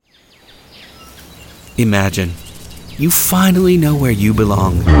Imagine you finally know where you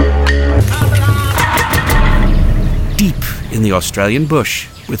belong. Deep in the Australian bush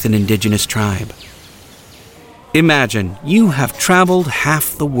with an indigenous tribe. Imagine you have traveled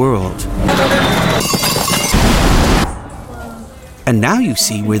half the world. And now you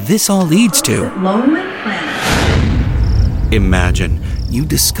see where this all leads to. Imagine you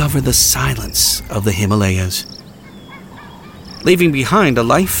discover the silence of the Himalayas, leaving behind a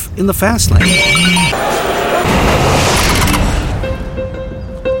life in the fast lane.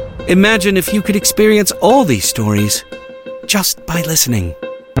 Imagine if you could experience all these stories just by listening.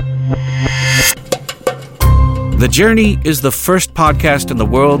 The Journey is the first podcast in the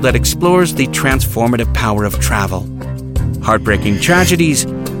world that explores the transformative power of travel, heartbreaking tragedies,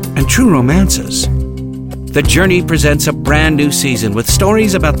 and true romances. The Journey presents a brand new season with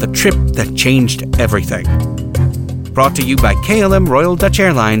stories about the trip that changed everything. Brought to you by KLM Royal Dutch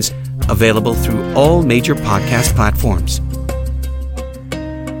Airlines, available through all major podcast platforms.